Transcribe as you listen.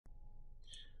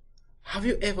Have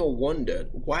you ever wondered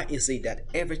why is it that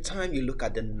every time you look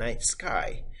at the night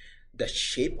sky, the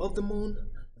shape of the moon,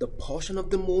 the portion of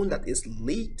the moon that is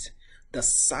lit, the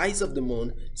size of the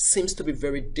moon seems to be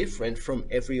very different from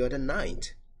every other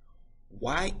night?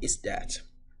 Why is that?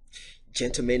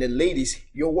 Gentlemen and ladies,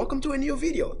 you're welcome to a new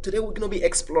video. Today we're going to be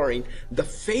exploring the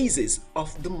phases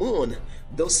of the moon.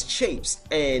 Those shapes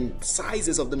and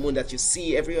sizes of the moon that you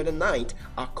see every other night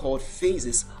are called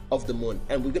phases of the moon,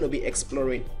 and we're going to be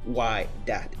exploring why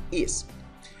that is.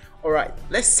 Alright,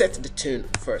 let's set the tune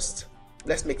first.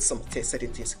 Let's make some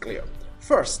certain things clear.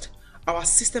 First, our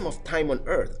system of time on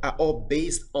Earth are all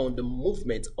based on the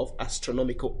movement of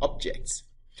astronomical objects.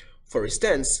 For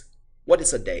instance, what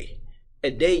is a day? A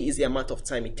day is the amount of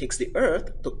time it takes the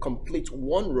Earth to complete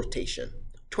one rotation,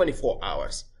 24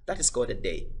 hours. That is called a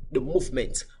day, the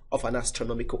movement of an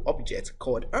astronomical object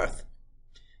called Earth.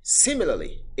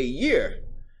 Similarly, a year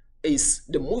is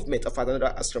the movement of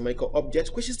another astronomical object,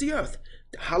 which is the Earth.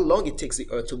 How long it takes the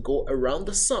Earth to go around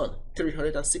the Sun,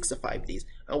 365 days,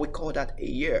 and we call that a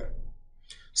year.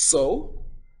 So,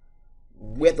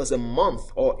 where does a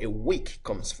month or a week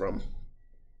comes from?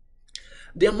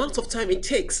 The amount of time it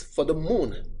takes for the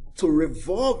moon to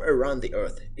revolve around the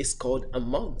Earth is called a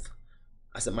month.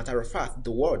 As a matter of fact,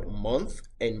 the word month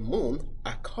and moon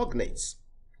are cognates.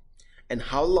 And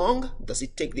how long does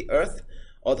it take the Earth,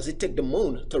 or does it take the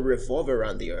moon to revolve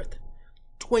around the Earth?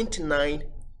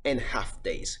 29.5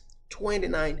 days.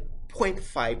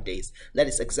 29.5 days. That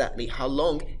is exactly how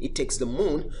long it takes the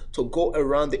moon to go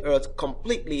around the Earth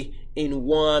completely in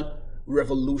one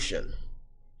revolution.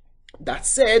 That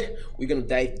said, we're going to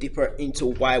dive deeper into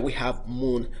why we have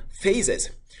moon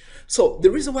phases. So the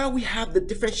reason why we have the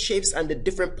different shapes and the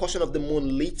different portion of the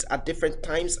moon lit at different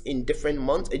times in different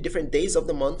months, in different days of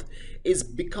the month, is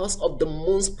because of the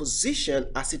moon's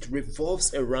position as it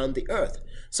revolves around the Earth.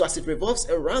 So as it revolves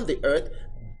around the Earth,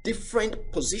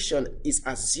 different position is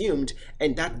assumed,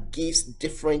 and that gives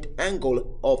different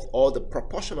angle of all the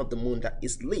proportion of the moon that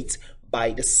is lit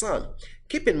by the sun.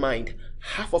 Keep in mind,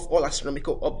 half of all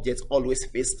astronomical objects always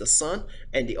face the sun,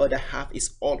 and the other half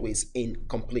is always in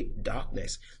complete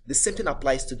darkness. The same thing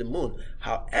applies to the moon.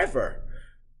 However,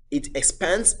 it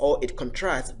expands or it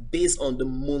contracts based on the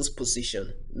moon's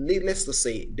position. Needless to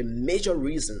say, the major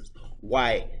reasons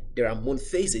why there are moon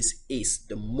phases is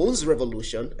the moon's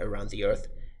revolution around the Earth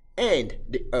and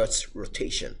the Earth's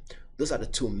rotation. Those are the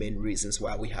two main reasons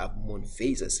why we have moon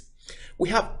phases. We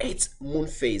have 8 moon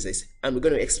phases, and we're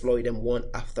going to explore them one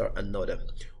after another.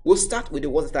 We'll start with the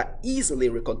ones that are easily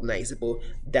recognizable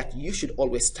that you should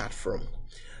always start from.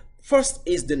 First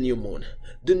is the new moon.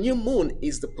 The new moon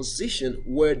is the position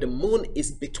where the moon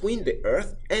is between the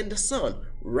Earth and the sun,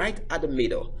 right at the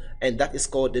middle, and that is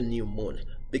called the new moon.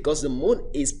 Because the moon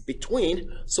is between,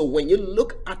 so when you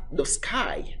look at the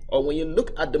sky or when you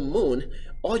look at the moon,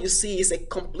 all you see is a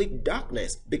complete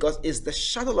darkness, because it's the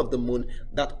shadow of the moon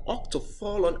that ought to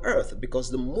fall on Earth,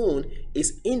 because the moon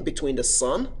is in between the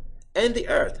sun and the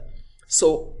Earth.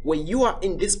 So when you are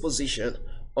in this position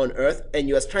on Earth and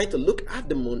you are trying to look at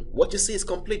the moon, what you see is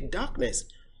complete darkness,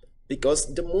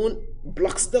 because the moon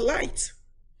blocks the light.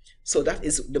 So that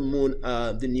is the moon,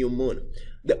 the new moon.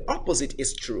 The opposite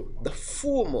is true, the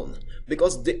full moon,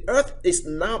 because the Earth is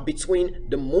now between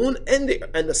the moon and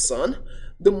the sun.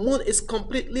 The moon is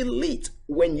completely lit.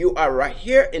 When you are right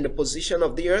here in the position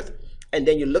of the Earth and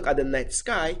then you look at the night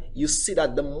sky, you see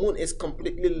that the moon is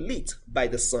completely lit by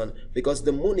the sun, because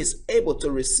the moon is able to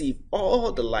receive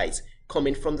all the light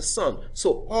coming from the sun.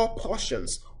 So all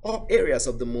portions, all areas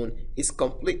of the moon is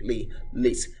completely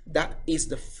lit. That is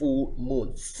the full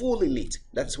moon, fully lit.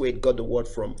 That's where it got the word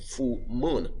from, full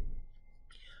moon.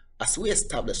 As we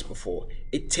established before,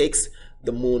 it takes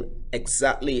the moon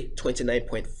exactly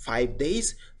 29.5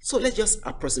 days. So let's just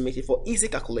approximate it for easy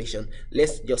calculation.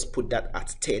 Let's just put that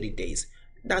at 30 days.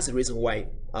 That's the reason why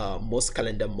most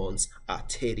calendar months are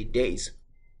 30 days.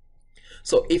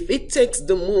 So if it takes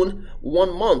the moon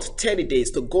 1 month, 30 days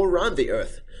to go around the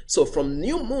Earth, so from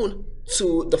new moon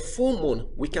to the full moon,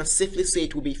 we can safely say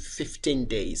it will be 15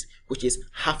 days, which is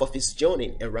half of its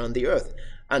journey around the Earth.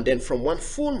 And then from one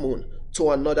full moon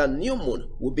to another new moon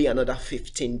will be another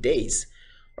 15 days.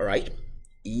 All right,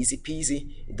 easy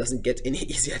peasy. It doesn't get any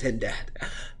easier than that.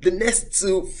 The next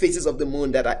 2 phases of the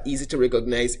moon that are easy to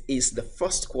recognize is the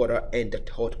first quarter and the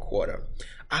third quarter.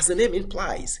 As the name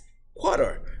implies,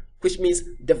 quarter which means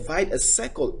divide a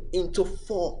circle into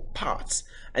 4 parts,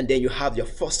 and then you have your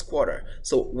first quarter.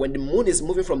 So when the moon is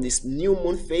moving from this new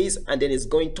moon phase and then it's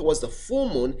going towards the full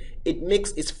moon, it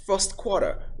makes its first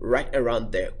quarter right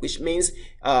around there, which means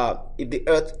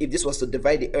if this was to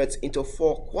divide the earth into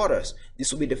 4 quarters,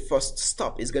 this will be the first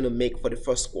stop it's going to make for the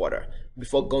first quarter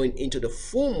before going into the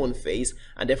full moon phase,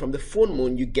 and then from the full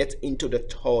moon you get into the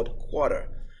third quarter.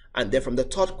 And then from the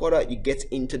third quarter, you get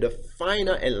into the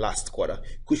final and last quarter,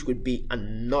 which would be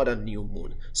another new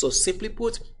moon. So simply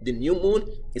put, the new moon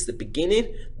is the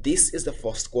beginning. This is the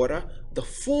first quarter. The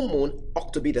full moon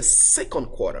ought to be the second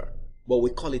quarter, but we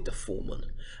call it the full moon.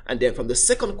 And then from the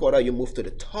second quarter, you move to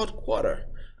the third quarter.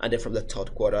 And then from the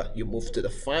third quarter, you move to the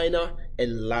final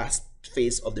and last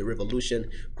phase of the revolution,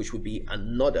 which would be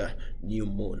another new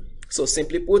moon. So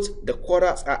simply put, the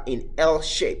quarters are in L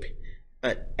shape.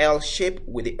 An L shape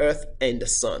with the earth and the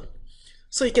sun.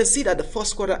 So you can see that the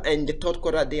first quarter and the third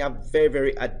quarter, they are very,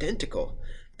 very identical.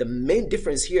 The main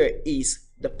difference here is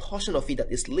the portion of it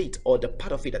that is lit, or the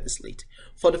part of it that is lit.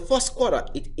 For the first quarter,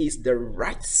 it is the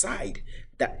right side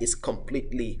that is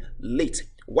completely lit,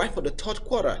 while for the third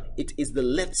quarter, it is the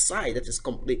left side that is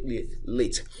completely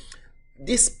lit.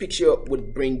 This picture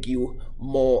would bring you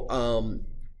more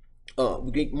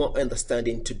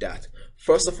understanding to that.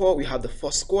 First of all, we have the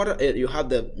first quarter, you have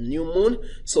the new moon.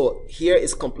 So here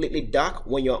is completely dark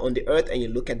when you're on the earth and you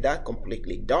look at that,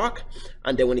 completely dark.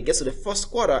 And then when it gets to the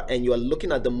first quarter and you are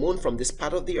looking at the moon from this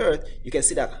part of the earth, you can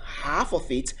see that half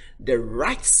of it, the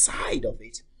right side of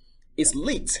it, is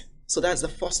lit. So that's the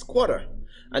first quarter.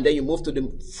 And then you move to the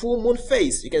full moon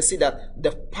phase. You can see that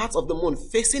the part of the moon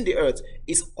facing the earth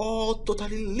is all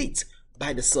totally lit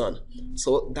by the sun.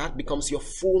 So that becomes your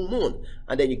full moon.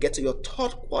 And then you get to your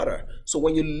third quarter. So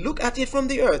when you look at it from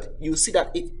the earth, you see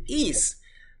that it is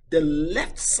the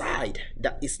left side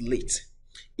that is lit.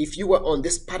 If you were on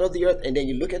this part of the earth and then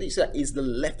you look at it, you see that is the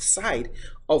left side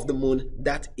of the moon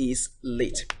that is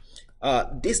lit.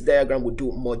 This diagram will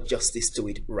do more justice to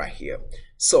it right here.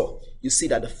 So you see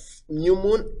that the new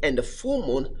moon and the full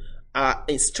moon are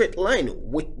in straight line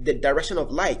with the direction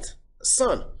of light,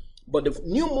 sun. But the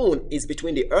new moon is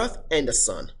between the earth and the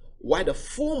sun, while the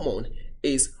full moon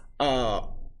is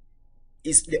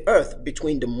the earth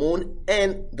between the moon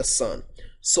and the sun.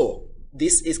 So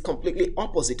this is completely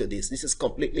opposite to this. This is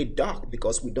completely dark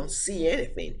because we don't see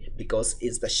anything, because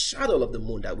it's the shadow of the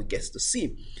moon that we get to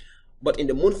see. But in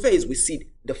the moon phase, we see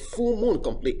the full moon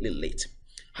completely lit.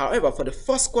 However, for the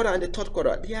first quarter and the third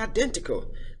quarter, they are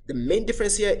identical. The main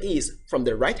difference here is from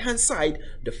the right hand side,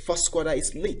 the first quarter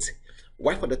is lit,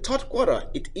 while for the third quarter,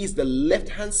 it is the left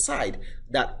hand side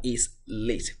that is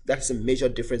lit. That's a major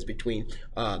difference between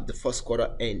the first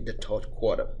quarter and the third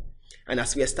quarter. And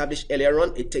as we established earlier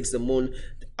on, it takes the moon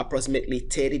approximately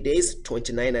 30 days,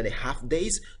 29 and a half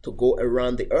days to go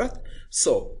around the earth.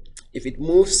 So if it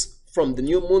moves from the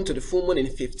new moon to the full moon in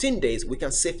 15 days, we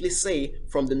can safely say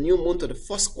from the new moon to the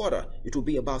first quarter, it will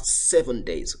be about 7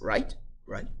 days, right?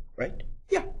 Right?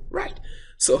 Yeah, right.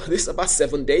 So this is about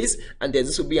 7 days, and then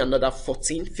this will be another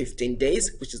 15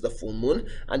 days, which is the full moon,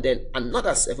 and then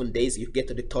another 7 days, you get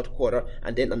to the third quarter,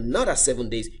 and then another 7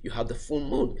 days, you have the full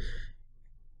moon.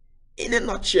 In a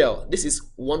nutshell, this is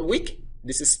 1 week,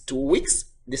 this is 2 weeks,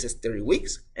 this is 3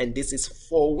 weeks, and this is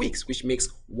 4 weeks, which makes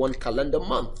 1 calendar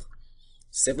month.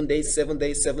 7 days, 7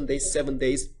 days, 7 days, 7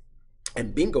 days,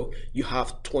 and bingo, you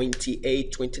have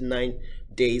 28, 29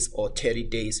 days or 30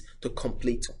 days to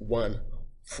complete 1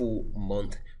 full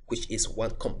month, which is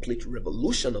 1 complete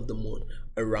revolution of the moon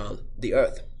around the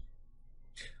earth.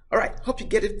 All right, hope you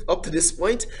get it up to this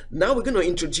point. Now we're going to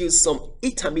introduce some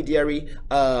intermediary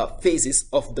phases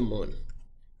of the moon.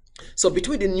 So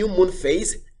between the new moon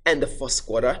phase and the first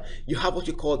quarter, you have what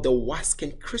you call the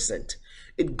waxing crescent.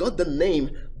 It got the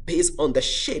name based on the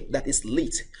shape that is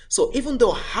lit. So even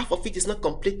though half of it is not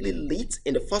completely lit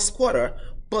in the first quarter,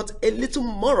 but a little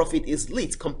more of it is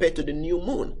lit compared to the new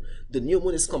moon. The new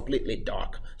moon is completely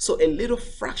dark. So a little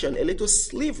fraction, a little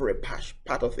slivery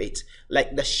part of it,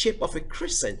 like the shape of a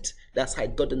crescent, that's how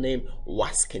it got the name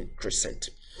waxing crescent.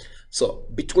 So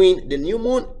between the new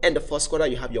moon and the first quarter,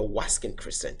 you have your waxing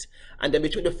crescent. And then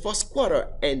between the first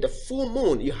quarter and the full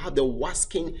moon, you have the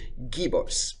waxing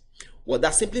gibbous. What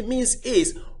that simply means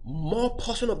is more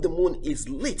portion of the moon is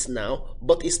lit now,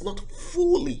 but it's not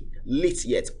fully lit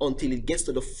yet until it gets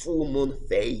to the full moon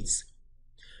phase.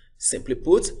 Simply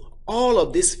put, all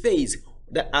of this phase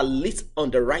that are lit on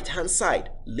the right hand side,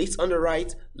 lit on the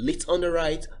right, lit on the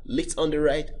right, lit on the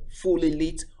right, fully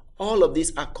lit, all of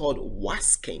these are called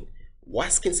waxing.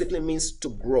 Wasking simply means to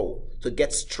grow, to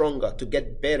get stronger, to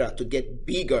get better, to get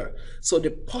bigger. So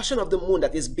the portion of the moon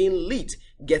that is being lit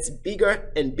gets bigger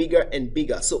and bigger and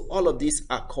bigger. So all of these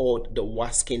are called the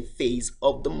wasking phase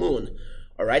of the moon.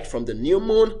 All right, from the new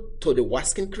moon to the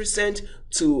wasking crescent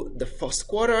to the first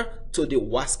quarter to the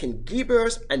wasking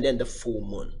gibbers and then the full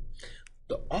moon.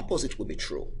 The opposite will be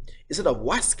true. Instead of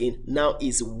wasking, now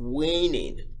is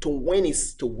waning. To wane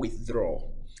is to withdraw,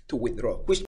 which